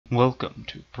Welcome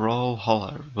to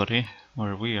Brawlhalla, everybody,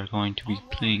 where we are going to be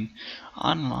playing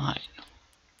online.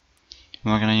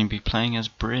 We're going to be playing as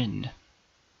Bryn.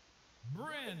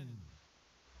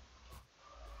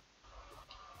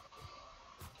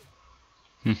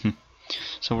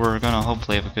 So we're going to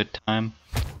hopefully have a good time.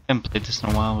 I haven't played this in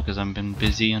a while because I've been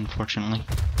busy, unfortunately.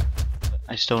 But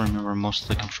I still remember most of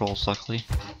the controls, luckily.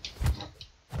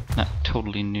 Not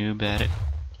totally noob at it.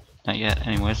 Not yet,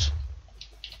 anyways.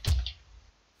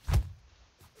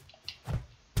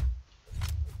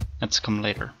 That's come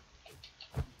later.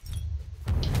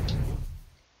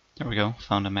 There we go,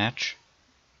 found a match.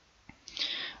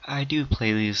 I do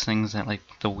play these things at like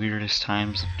the weirdest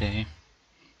times of day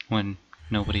when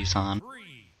nobody's on. 3,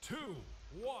 2,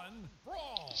 1,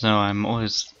 brawl. So I'm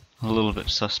always a little bit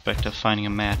suspect of finding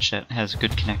a match that has a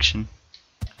good connection.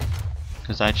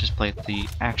 Because I just play at the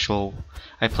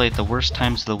I play at the worst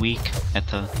times of the week, at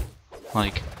the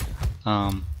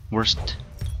worst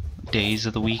days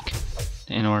of the week,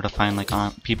 in order to find like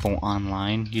people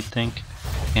online, you'd think,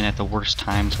 and at the worst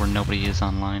times where nobody is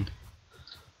online.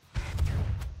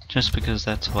 Just because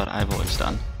that's what I've always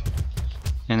done.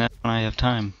 And that's when I have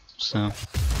time, so...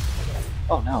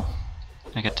 Oh no!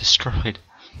 I got destroyed.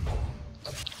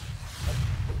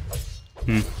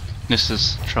 This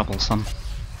is troublesome.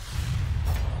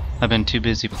 I've been too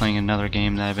busy playing another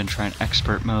game that I've been trying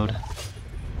expert mode.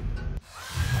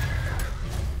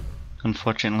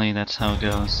 Unfortunately, that's how it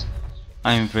goes.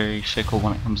 I am very fickle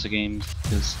when it comes to games,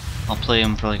 because I'll play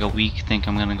them for like a week, think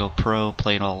I'm gonna go pro,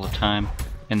 play it all the time,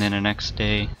 and then the next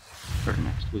day, or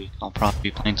next week, I'll probably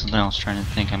be playing something else trying to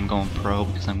think I'm going pro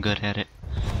because I'm good at it.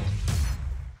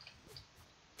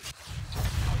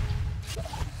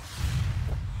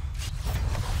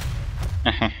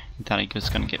 He thought he was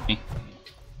gonna get me.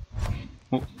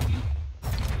 Whoop.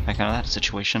 Back out of that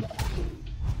situation.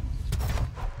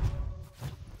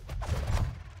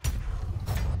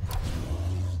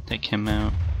 Take him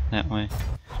out that way.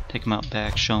 Take him out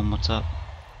back, show him what's up.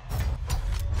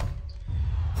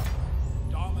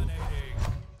 Dominating.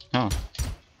 Oh.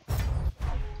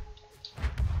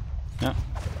 Yep,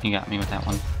 he got me with that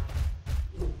one.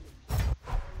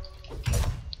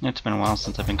 It's been a while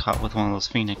since I've been caught with one of those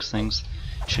Phoenix things.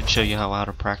 Should show you how out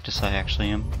of practice I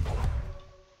actually am.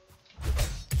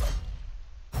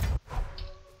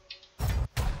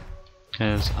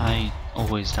 Because I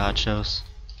always dodge those.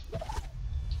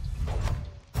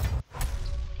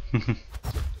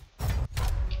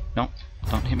 Nope,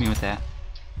 don't hit me with that.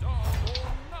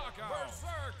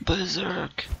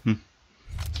 Berserk!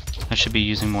 I should be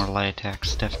using more light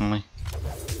attacks, definitely.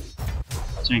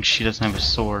 Considering she doesn't have a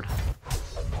sword.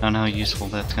 I don't know how useful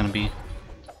that's gonna be.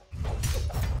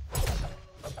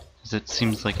 Because it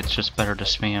seems like it's just better to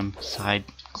spam side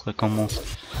click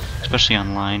almost. Especially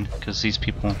online, because these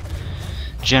people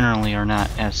generally are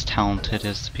not as talented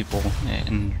as the people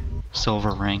in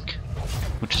silver rank,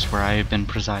 which is where I've been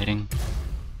presiding.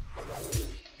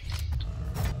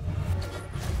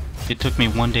 It took me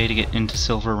one day to get into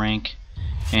silver rank,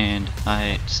 and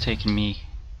it's taken me,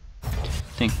 I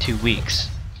think, 2 weeks,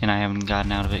 and I haven't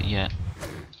gotten out of it yet.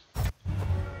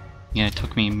 Yeah, it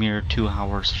took me a mere 2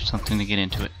 hours or something to get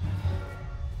into it.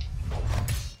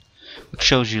 Which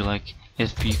shows you, like,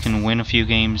 if you can win a few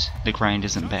games, the grind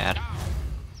isn't bad.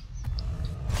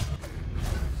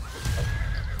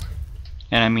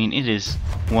 And I mean, it is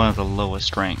one of the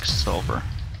lowest ranks, silver.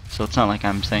 So it's not like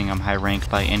I'm saying I'm high rank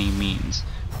by any means,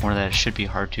 or that it should be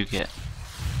hard to get.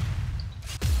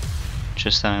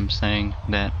 Just that I'm saying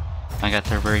that I got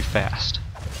there very fast.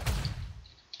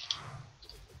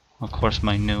 Of course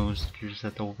my nose is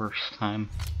at the worst time.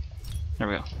 There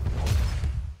we go.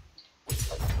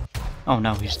 Oh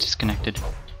no, he's disconnected.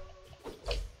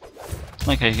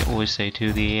 Like I always say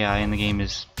too, the AI in the game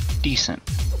is decent.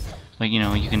 Like, you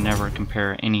know, you can never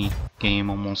compare any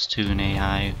game almost to an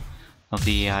AI of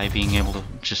the AI being able to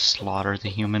just slaughter the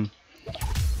human.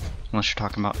 Unless you're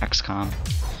talking about XCOM.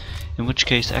 In which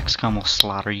case, XCOM will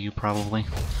slaughter you, probably.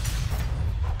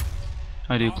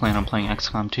 I do plan on playing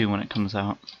XCOM 2 when it comes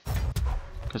out.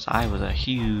 Because I was a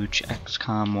huge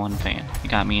XCOM 1 fan.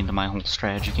 It got me into my whole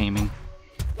strategy gaming.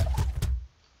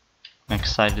 I'm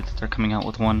excited that they're coming out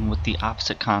with one with the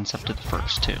opposite concept of the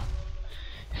first two.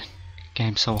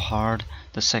 Game's so hard,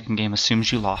 the second game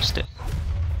assumes you lost it.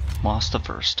 Lost the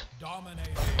first.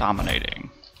 Dominating.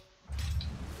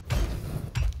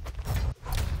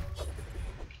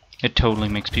 It totally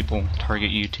makes people target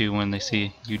you too when they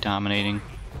see you dominating.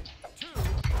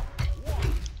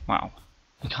 Wow,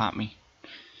 he caught me.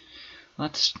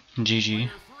 That's GG.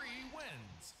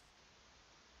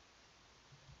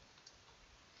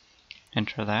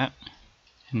 Enter that,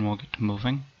 and we'll get to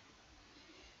moving.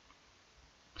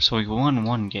 So we won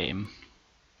one game.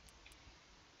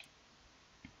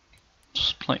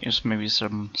 Just play maybe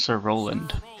some Sir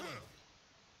Roland.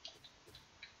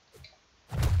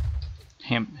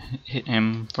 Hit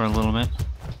him for a little bit.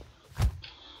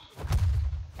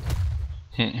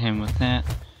 Hit him with that.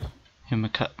 Him a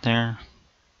cut there.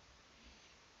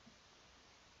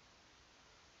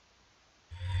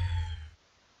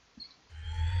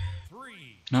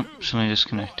 Nope, somebody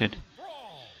disconnected.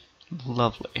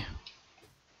 Lovely.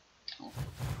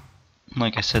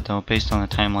 Like I said though, based on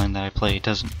the timeline that I play, it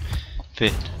doesn't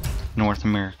fit North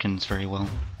Americans very well.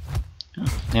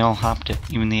 They all hopped it,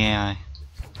 even the AI.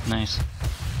 Nice.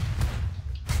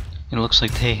 It looks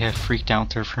like they have freaked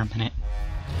out there for a minute.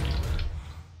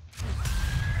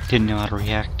 Didn't know how to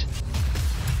react.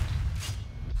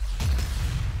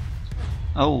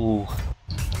 Oh!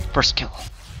 First kill.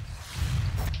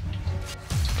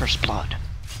 First blood.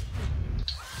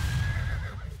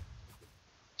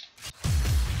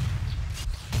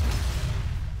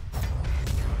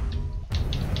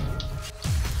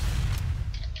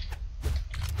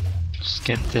 Just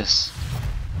get this.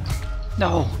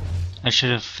 No! I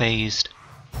should have phased.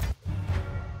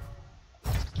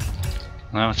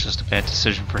 Well, that was just a bad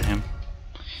decision for him.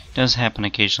 It does happen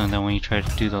occasionally though when you try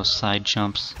to do those side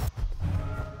jumps.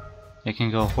 It can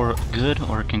go good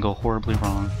or it can go horribly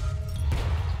wrong.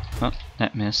 Oh,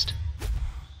 that missed.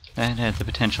 That had the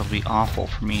potential to be awful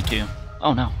for me too.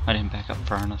 Oh no, I didn't back up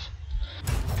far enough.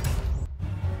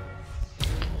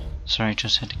 Sorry, I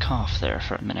just had to cough there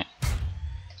for a minute.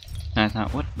 And I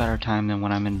thought, what better time than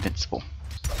when I'm invincible?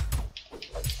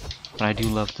 But I do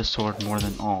love the sword more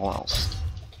than all else.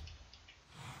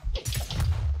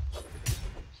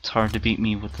 It's hard to beat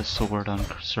me with the sword on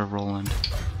Sir Roland.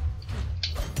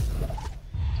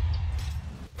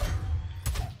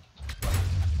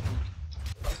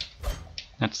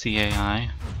 That's the AI.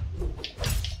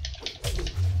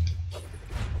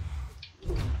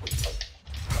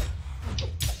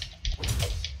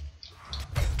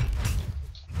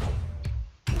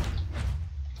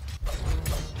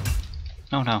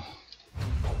 Oh no.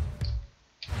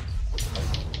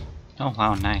 Oh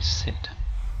wow, nice hit.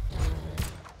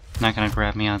 Not gonna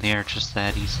grab me out of the air just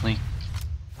that easily.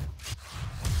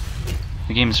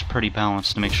 The game is pretty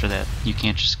balanced to make sure that you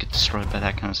can't just get destroyed by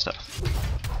that kind of stuff.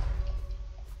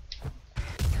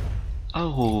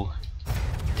 Oh!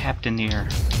 Tapped in the air.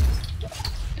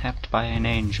 Tapped by an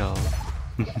angel.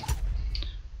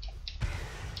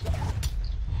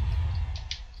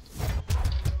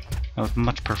 I would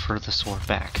much prefer the sword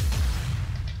back.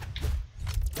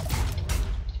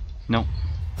 Nope.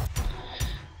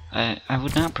 I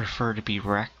would not prefer to be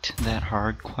wrecked that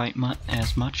hard quite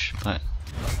as much, but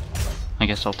I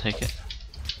guess I'll take it.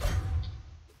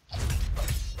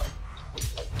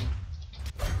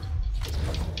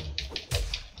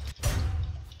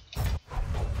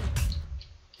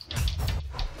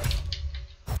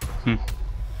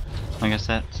 I guess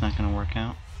that's not gonna work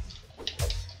out.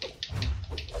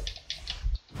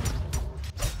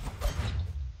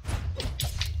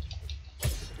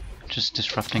 Just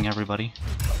disrupting everybody,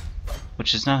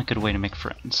 which is not a good way to make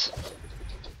friends.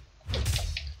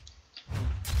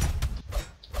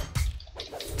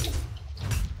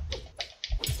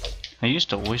 I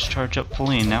used to always charge up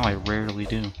fully, and now I rarely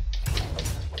do.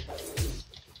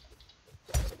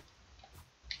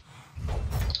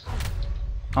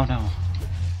 Oh no.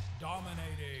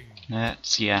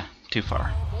 That's, yeah, too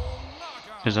far.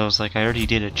 Because I was like, I already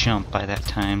did a jump by that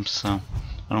time, so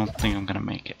I don't think I'm gonna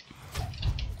make it.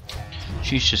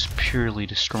 She's just purely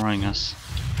destroying us.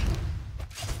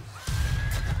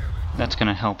 That's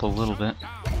gonna help a little bit.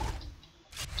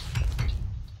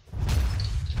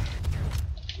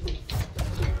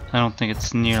 I don't think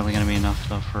it's nearly gonna be enough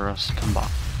though for us to come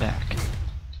back.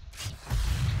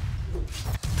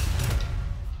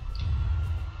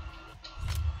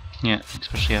 Yeah,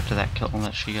 especially after that kill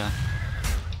that she got.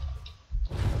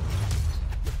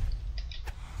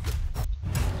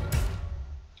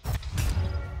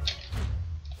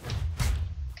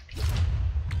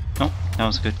 Oh, that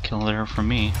was a good kill there for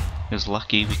me. It was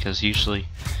lucky because usually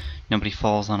nobody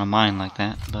falls on a mine like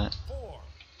that, but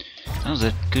that was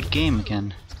a good game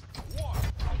again.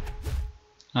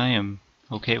 I am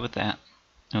okay with that.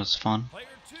 It was fun.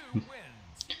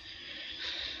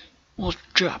 We'll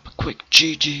drop a quick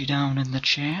GG down in the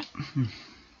chat.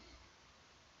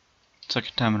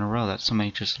 Second time in a row that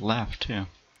somebody just left too.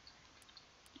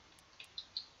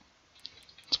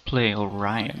 Let's play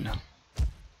Orion.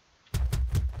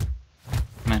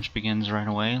 Match begins right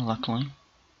away, luckily.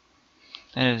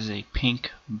 That is a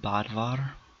pink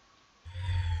Bodvar.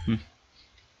 3,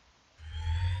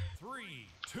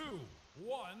 2,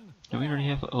 1. Did we already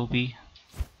have an OB? I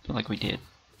feel like we did.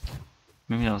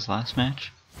 Maybe that was last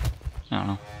match? I don't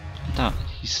know. I thought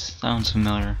he sounds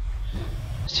familiar.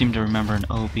 I seem to remember an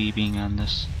OB being on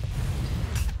this.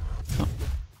 Oh,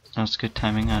 that was good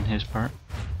timing on his part.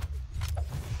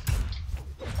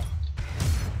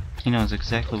 He knows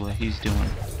exactly what he's doing,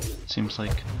 seems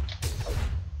like.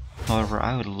 However,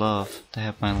 I would love to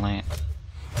have my lance,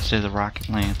 instead of the rocket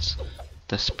lance,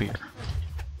 the spear.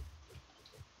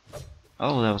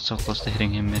 Oh, that was so close to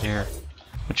hitting him midair,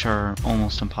 which are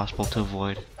almost impossible to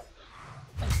avoid.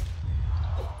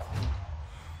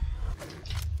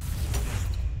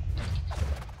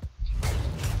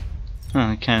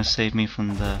 It kind of saved me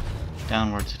from the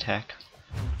downwards attack,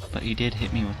 but he did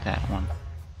hit me with that one,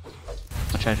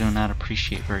 which I do not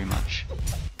appreciate very much.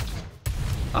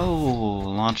 Oh,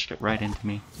 launched it right into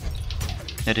me.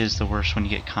 That is the worst when you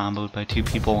get comboed by two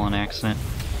people on accident.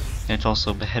 And it's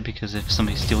also bad because if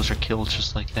somebody steals your kills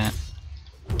just like that.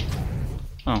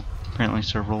 Oh, apparently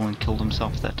Sir Roland killed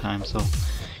himself that time, so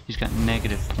he's got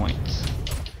negative points.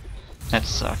 That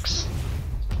sucks.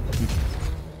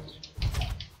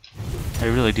 I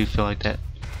really do feel like that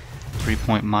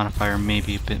 3-point modifier may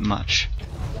be a bit much.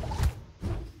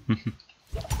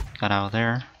 Got out of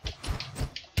there.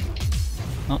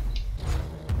 Oh.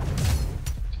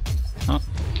 Oh,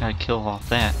 got a kill off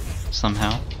that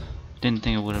somehow. Didn't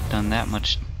think it would have done that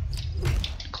much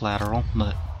collateral,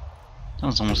 but that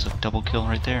was almost a double kill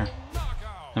right there.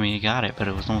 I mean, you got it, but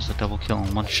it was almost a double kill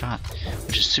in one shot,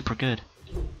 which is super good.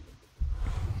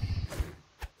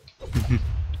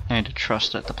 I had to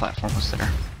trust that the platform was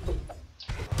there.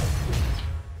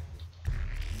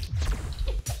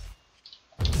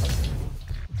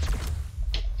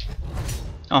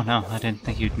 Oh no, I didn't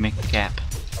think you'd make the gap.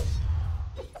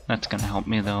 That's gonna help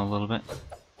me though a little bit.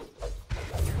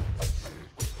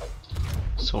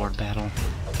 Sword battle.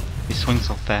 He swings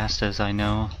so fast, as I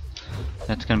know.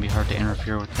 That's gonna be hard to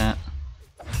interfere with that.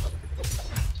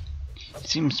 He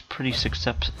seems pretty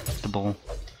susceptible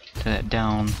to that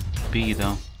down B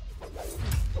though.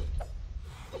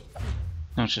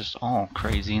 That was just all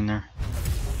crazy in there.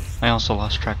 I also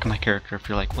lost track of my character. If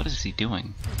you're like, what is he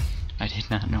doing? I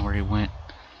did not know where he went.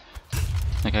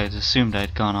 Like, I assumed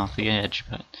I'd gone off the edge,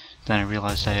 but then I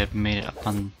realized I had made it up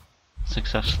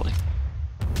unsuccessfully.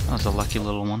 That was a lucky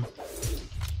little one.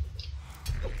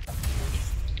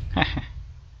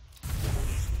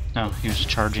 No, he was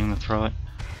charging to throw it.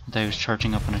 I thought he was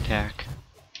charging up an attack.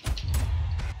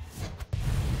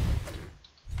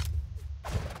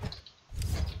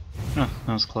 Oh,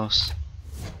 that was close.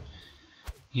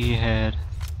 He had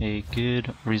a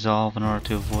good resolve in order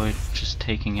to avoid just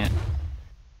taking it.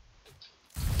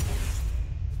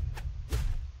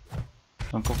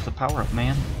 Don't go for the power up,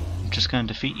 man. I'm just gonna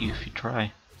defeat you if you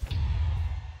try.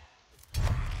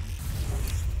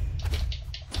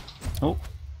 Oh,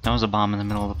 that was a bomb in the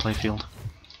middle of the playfield.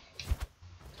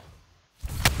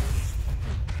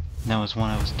 That was one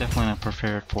I was definitely not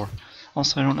prepared for.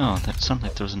 Also, I don't know, that sounded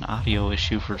like there was an audio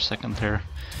issue for a second there.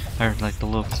 I heard like the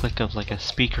little click of like a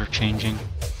speaker changing.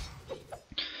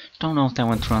 Don't know if that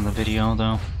went through on the video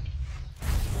though.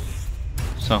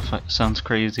 So if it sounds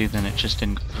crazy, then it just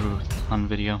didn't go through on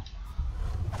video.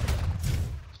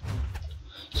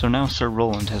 So now Sir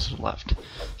Roland has left.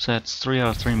 So that's 3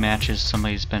 out of 3 matches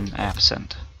somebody's been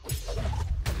absent.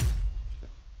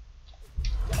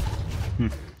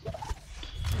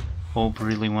 Bulb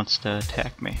really wants to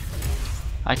attack me.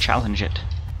 I challenge it.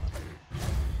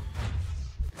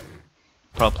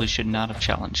 Probably should not have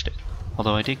challenged it.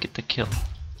 Although I did get the kill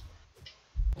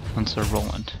on Sir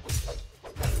Roland.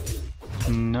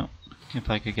 No, if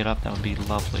I could get up, that would be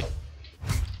lovely.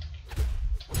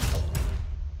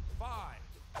 5,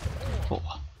 4,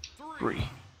 3,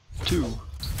 2,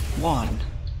 1.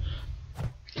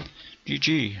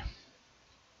 GG.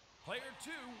 Player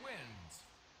 2 wins.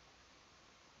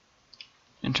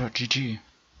 Intro GG.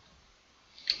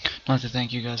 I'd like to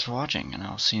thank you guys for watching, and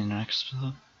I'll see you in the next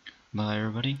episode. Bye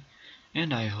everybody,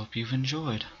 and I hope you've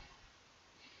enjoyed.